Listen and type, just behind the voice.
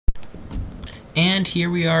And here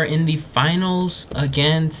we are in the finals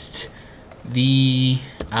against the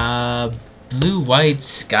blue-white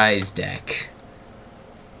skies deck,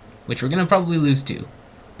 which we're gonna probably lose to,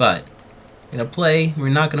 but we're gonna play. We're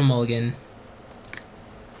not gonna mulligan.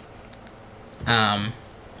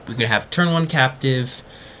 We're gonna have turn 1 captive,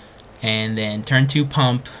 and then turn 2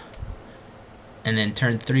 pump, and then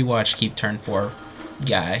turn 3 watch keep, turn 4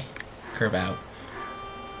 guy curve out.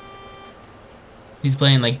 He's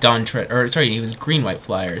playing like Dawn Tread, or sorry, he was green-white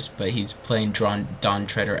flyers, but he's playing Dawn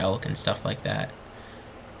Treader Elk and stuff like that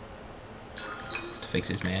to fix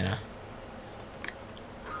his mana.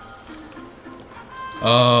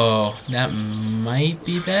 Oh, that might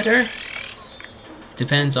be better.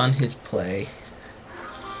 Depends on his play.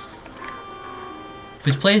 If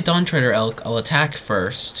his play is Dawn Treader Elk, I'll attack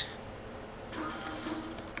first.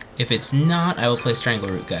 If it's not, I will play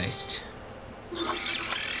Strangleroot Geist.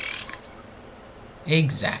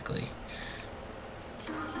 Exactly.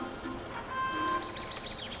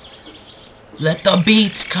 Let the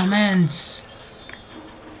beats commence!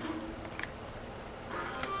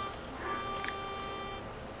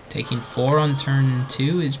 Taking 4 on turn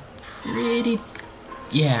 2 is pretty...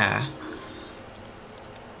 yeah.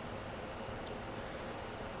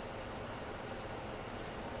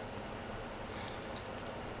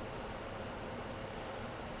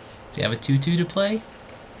 Do you have a 2/2 to play?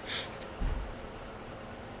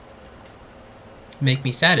 Make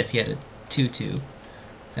me sad if he had a 2/2.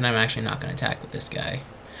 Then I'm actually not going to attack with this guy.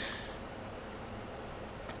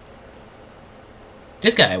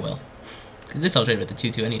 This guy I will. Because this I'll trade with the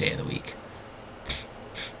 2/2 any day of the week.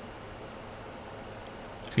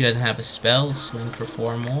 If he doesn't have a spell, swing for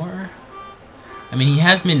 4 more. I mean, he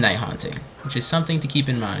has Midnight Haunting, which is something to keep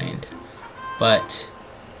in mind. But,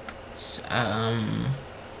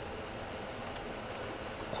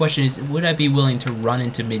 question is, would I be willing to run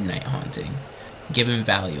into Midnight Haunting? Give him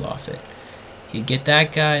value off it. He'd get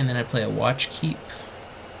that guy, and then I'd play a watch keep.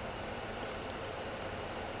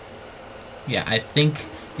 Yeah, I think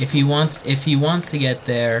if he wants to get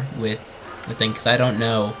there with the thing, because I don't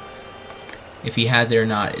know if he has it or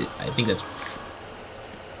not. I think that's,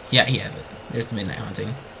 yeah, he has it. There's the Midnight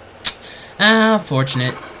Haunting. Ah,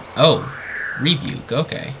 fortunate. Oh, Rebuke.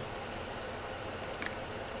 Okay.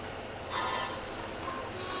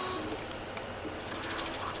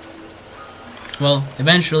 Well,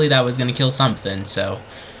 eventually that was gonna kill something, so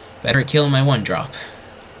better kill my 1-drop.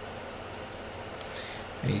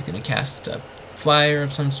 He's gonna cast a flyer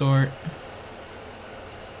of some sort.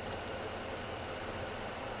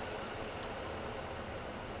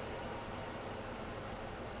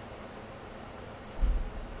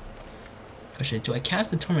 Question is, do I cast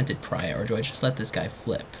the Tormented Prior, or do I just let this guy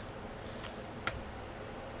flip?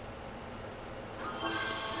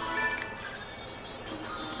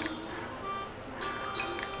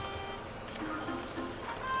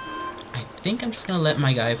 I think I'm just gonna let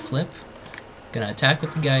my guy flip. Gonna attack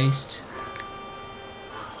with the Geist.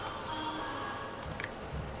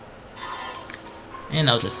 And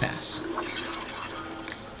I'll just pass.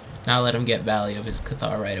 Now let him get value of his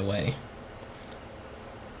Cathar right away.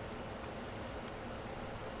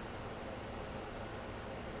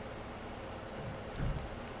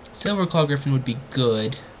 Silver Claw Griffin would be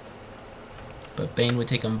good, but Bane would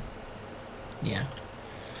take him. Yeah.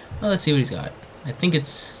 Well, let's see what he's got. I think it's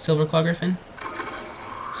Silver Claw Griffin.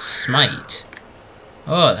 Smite.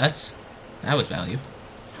 Oh, that was value.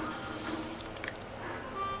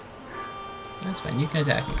 That's fine. You can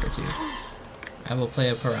attack me for 2. I will play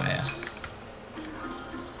a Pariah.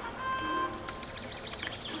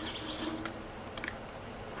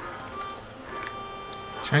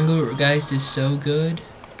 Strangleroot Geist is so good.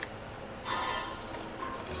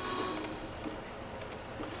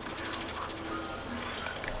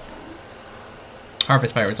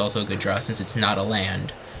 Harvest Fire is also a good draw since it's not a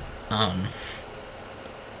land.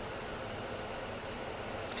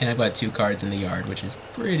 And I've got 2 cards in the yard, which is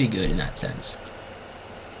pretty good in that sense.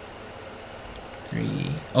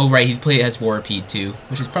 3. Oh, right, has Vorapede too,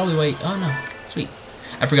 which is probably why. Oh no, sweet.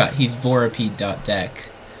 I forgot, he's Vorapede.deck.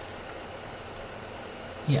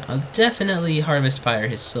 Yeah, I'll definitely Harvest Fire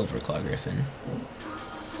his Silver Claw Griffin.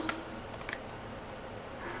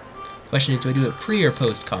 Question is, do I do it pre or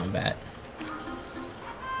post combat?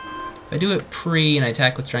 If I do it pre and I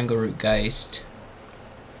attack with Strangleroot Geist,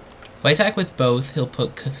 if I attack with both, he'll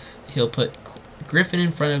put Griffin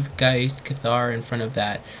in front of Geist, Cathar in front of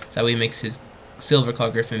that, so that way he makes his Silver Claw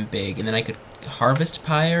Griffin big, and then I could Harvest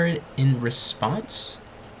Pyre it in response?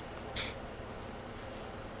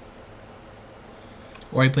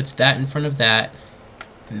 Or he puts that in front of that,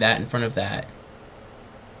 and that in front of that.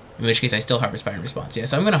 In which case I still Harvest Fire in response. Yeah,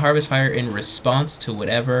 so I'm going to Harvest Fire in response to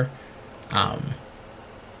whatever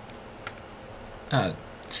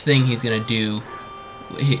thing he's going to do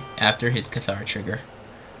after his Cathar trigger.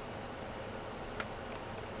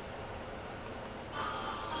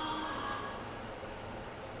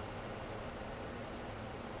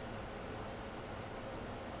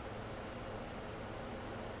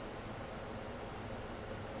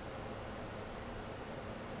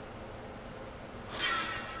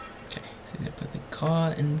 Put the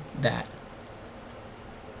claw in that.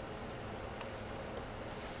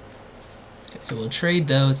 Okay, so we'll trade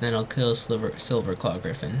those, and then I'll kill Silver Claw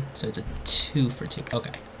Griffin. So it's a 2 for 2.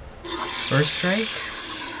 Okay. First strike.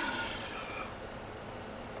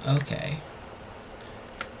 Okay.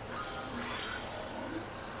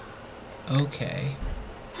 Okay.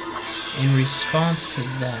 In response to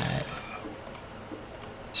that.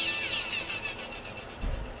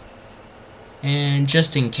 And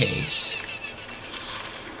just in case,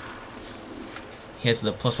 he has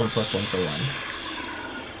the +1/+1 for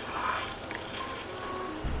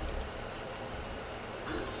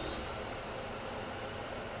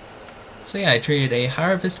 1. So yeah, I traded a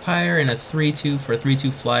Harvest Pyre and a 3/2 for a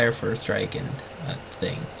 3/2 flyer for a strike and a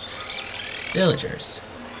thing. Villagers.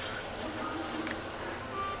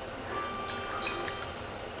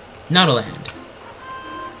 Not a land.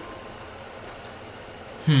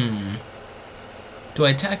 Do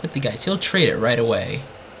I attack with the guys? He'll trade it right away.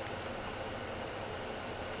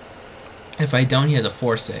 If I don't, he has a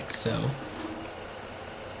 4/6, so...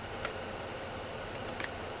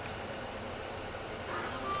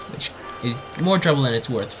 which is more trouble than it's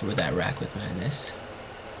worth for that Rack with Madness.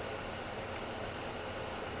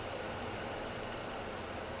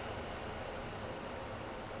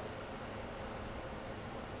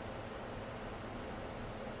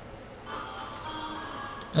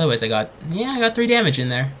 Otherwise I got 3 damage in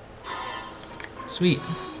there. Sweet.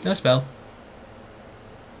 No spell.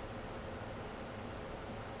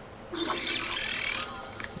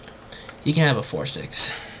 He can have a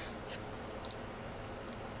 4/6.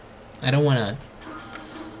 I don't want to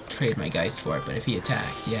trade my Geist for it, but if he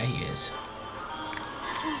attacks, yeah, he is.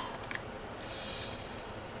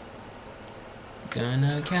 Gonna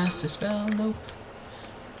cast a spell, nope.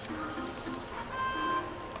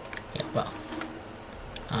 Yeah, well.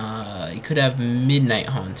 You could have Midnight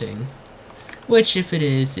Haunting, which if it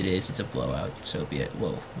is, it's a blowout, so be it.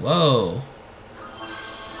 Whoa, whoa.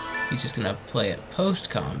 He's just gonna play it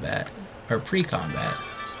post-combat, or pre-combat.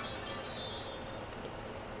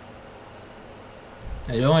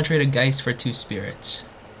 I don't want to trade a Geist for 2 spirits.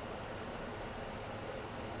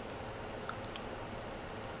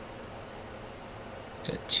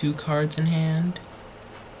 Got 2 cards in hand.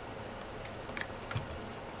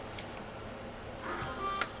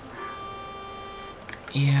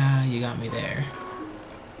 Yeah, you got me there.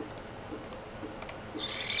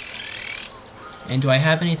 And do I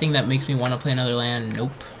have anything that makes me want to play another land?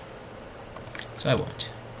 Nope. So I won't.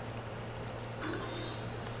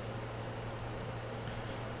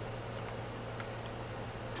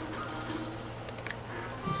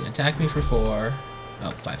 He's gonna attack me for 4.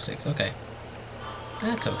 Oh, 5/6. Okay.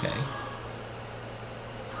 That's okay.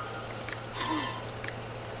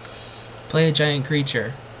 Play a giant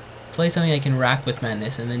creature. Play something I can rack with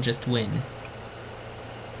Madness and then just win.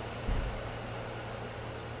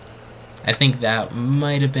 I think that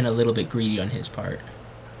might have been a little bit greedy on his part.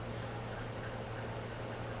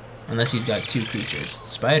 Unless he's got 2 creatures.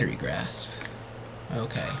 Spidery Grasp.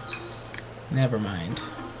 Okay. Never mind.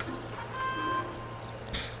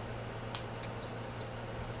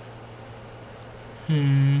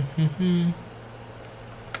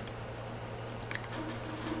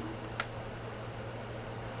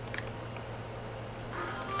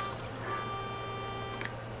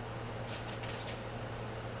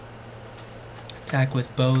 Attack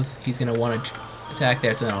with both. He's going to want to attack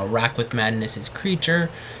there, so then I'll rack with Madness his creature,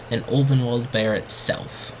 then Ulvenwald Bear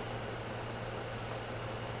itself.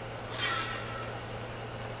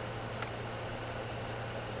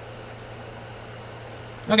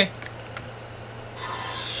 Okay.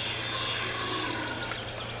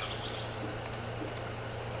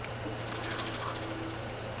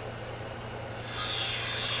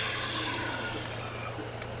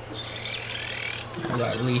 I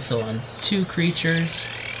got lethal on 2 creatures.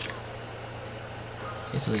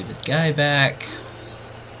 Just leave his guy back.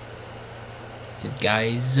 His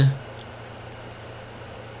guys.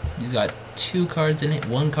 He's got 2 cards in it,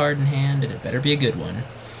 1 card in hand, and it better be a good one.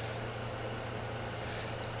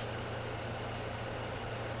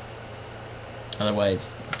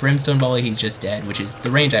 Otherwise, Brimstone Volley, he's just dead, which is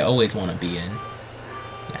the range I always want to be in.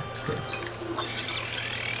 Yeah, good.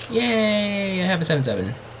 Yay! I have a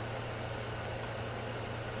 7/7.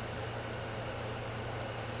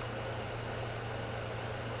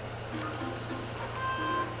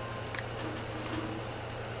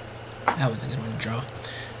 That was a good one to draw.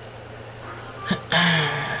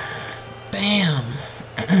 Bam!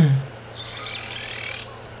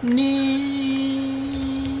 Ninja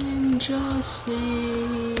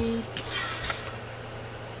Snake.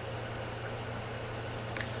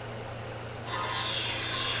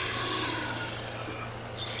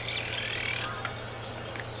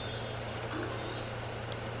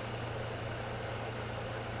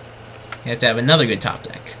 He has to have another good top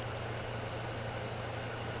deck.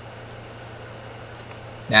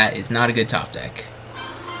 That is not a good top deck.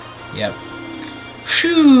 Yep.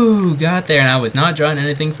 Phew! Got there, and I was not drawing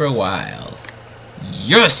anything for a while.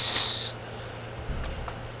 Yes!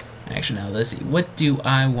 Actually, now let's see. What do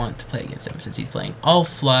I want to play against him? Since he's playing all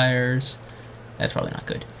flyers, that's probably not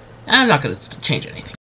good. I'm not going to change anything.